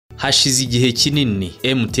Hashize igihe kinini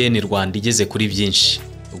MTN Rwanda igeze kuri byinshi.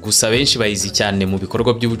 Gusa benshi bayizi cyane mu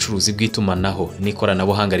bikorwa by'ubucuruzi bw'itumanaho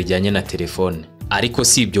n'ikoranabuhanga rijyanye na telefone. Ariko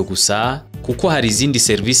si ibyo gusa, kuko hari izindi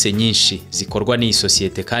service nyinshi zikorwa n'iyi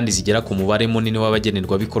sosiyete kandi zigera ku mubare munini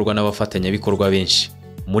w'abagenerwa bikorwa n'abafatanyabikorwa benshi.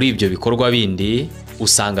 Muri ibyo bikorwa bindi,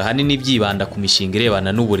 usanga hanini byibanda ku mishinga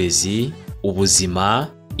irebana n'uburezi, ubuzima,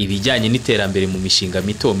 ibijyanye n'iterambere mu mishinga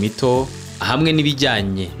mito mito, hamwe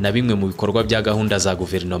n'ibijyanye na bimwe mu bikorwa bya gahunda za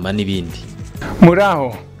guverinoma n'ibindi.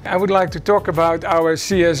 Muraho, I would like to talk about our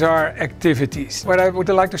CSR activities. What I would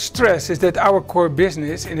like to stress is that our core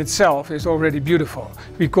business in itself is already beautiful.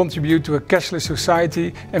 We contribute to a cashless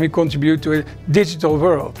society and we contribute to a digital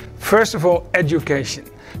world. First of all, education.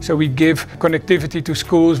 So we give connectivity to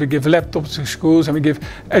schools, we give laptops to schools, and we give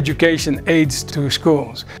education aids to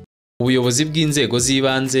schools. Ubuyobozi bw'inzego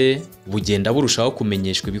z'ibanze bugenda burushaho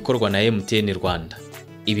kumenyeshwa ibikorwa na MTN Rwanda.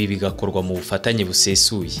 Ibi bigakorwa mu bufatanye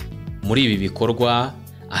busesuye. Muri ibi bikorwa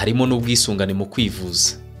harimo n'ubwisungane mu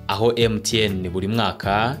kwivuza, aho MTN buri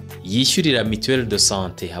mwaka yishyurira mutuelle de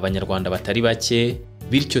santé abanyarwanda batari bake,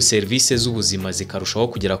 bityo service z'ubuzima zikarushaho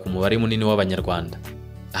kugera ku mubare munini w'abanyarwanda.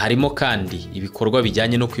 Harimo kandi ibikorwa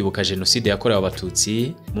bijyanye no kwibuka jenoside yakorewe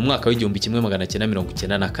abatutsi mu mwaka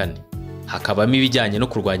w'1994. Hakabamo ibijyanye no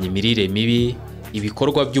kurwanya imirire mibi,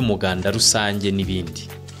 ibikorwa by'umuganda rusange n'ibindi.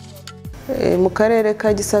 Mu karere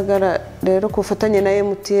ka Gisagara rero kufatanye na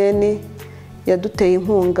MTN yaduteye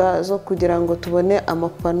inkunga zo kugira ngo tubone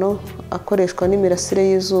amapano akoreshwa n'imirasire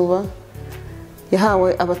y'izuba.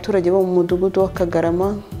 Yahawe abaturage bo mu mudugudu wa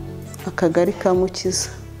Kagarama, akagari ka Mukiza,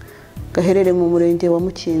 gaherereye mu murenge wa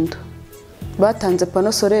Mukindo. Batanze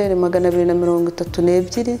pano solaire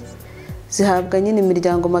 232 zihabwa nyine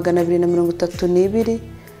imiryango 232.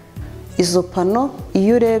 Izo pano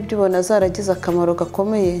iyo urebye ubona zaragize akamaro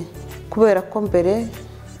gakomeye, kubera ko mbere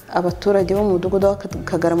abaturage bo mu mudugudu wa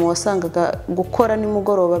Kagarama wasangaga gukora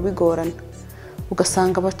nimugoroba bigorana.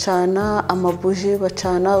 Ugasanga bacana amabuji,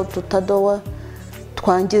 bacana ututadowa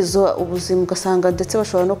twangiza ubuzima, ugasanga ndetse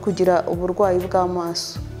bashobora no kugira uburwayi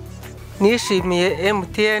bw'amaso. Nishimiye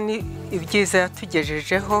MTN ibyiza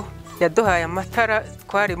yatugejejeho, yaduhaye amatara,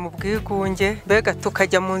 twari mu bwigunge, mbega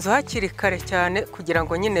tukajya mu nzu hakiri kare cyane kugira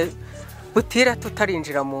ngo nyine butira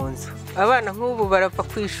tutarinjira mu nzu. Abana nk'ubu barava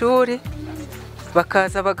ku ishuri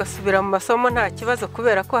bakaza bagasubira mu masomo nta kibazo,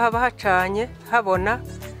 kubera ko haba hacanye habona.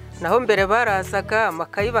 Naho mbere barazaga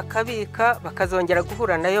amakayi bakabika bakazongera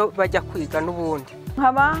guhura nayo bajya kwiga n'ubundi.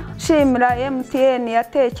 Nkaba nshimira MTN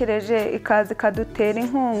yatekereje ikazi kadutera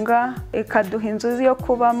inkunga, ikaduha inzu yo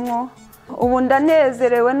kubamwo. Ubu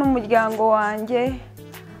ndanezerewe n'umuryango wanjye,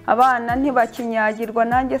 abana ntibakinyagirwa,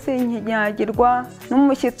 nanjye sinkinyagirwa,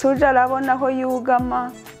 n'umushyitsi uje arabona aho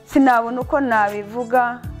yugama. Sinabona uko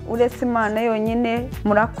nabivuga uretse Imana yonyine.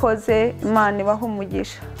 Murakoze, Imana ibahe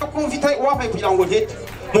umugisha. Kumvita wapaye kugira ngo ntete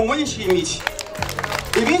mumuyishimire.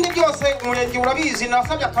 Ibindi byose umurenge urabizi,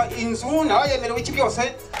 nasabye inzu nayemerewe iki byose.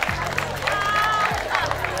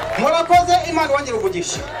 Murakoze, Imana wongere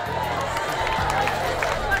umugisha.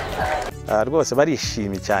 Rwose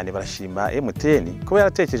barishimye cyane, barashima MTN kuba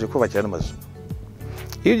yaratekereje kubakira n'amazu.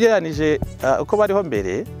 Iyo ugereranije uko bariho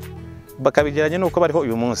mbere bakabigeranya n'uko bariho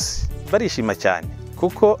uyu munsi, barishima cyane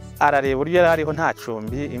kuko arareba uburyo yarariho nta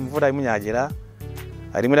cumbi, imvura imunyagira,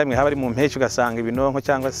 harimo rimwe haba ari mu mpeshyi ugasanga ibinonko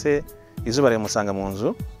cyangwa se izuba rimusanga mu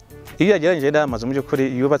nzu. Iyo yageranyije n'amazu mu by'ukuri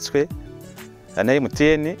yubatswe na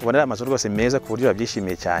MTN, ubona ari amazu rwose meza ku buryo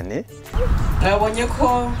babyishimiye cyane. Nabonye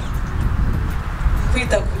ko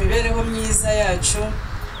kwita ku mibereho myiza yacu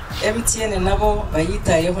MTN nabo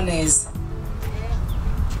bayitayeho neza.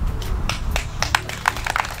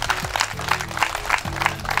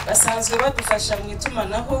 Basanzwe badufasha mu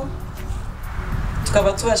itumanaho,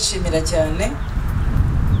 tukaba tubashimira cyane.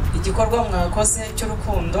 Igikorwa mwakoze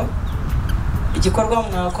cy'urukundo, igikorwa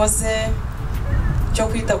mwakoze cyo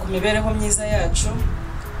kwita ku mibereho myiza yacu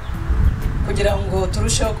kugira ngo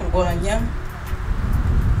turusheho kurwanya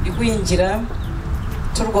igwingira,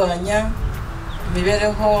 turwanya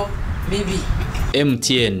imibereho mibi.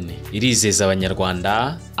 MTN irizeza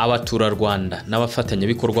abanyarwanda, abaturarwanda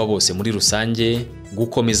n'abafatanyabikorwa bose muri rusange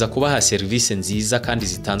gukomeza kubaha service nziza kandi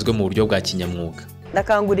zitanzwe mu buryo bwa kinyamwuga.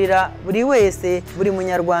 Ndakangurira buri wese, buri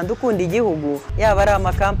munyarwanda ukunda igihugu, yaba ari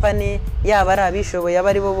amakampani, yaba ari abishoboye,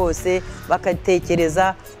 abari bo bose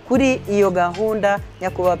bakatekereza kuri iyo gahunda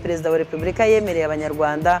nyakubahwa Perezida wa Repubulika yemereye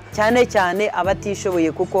abanyarwanda, cyane cyane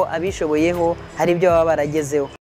abatishoboye, kuko abishoboyeho hari ibyo baba baragezeho.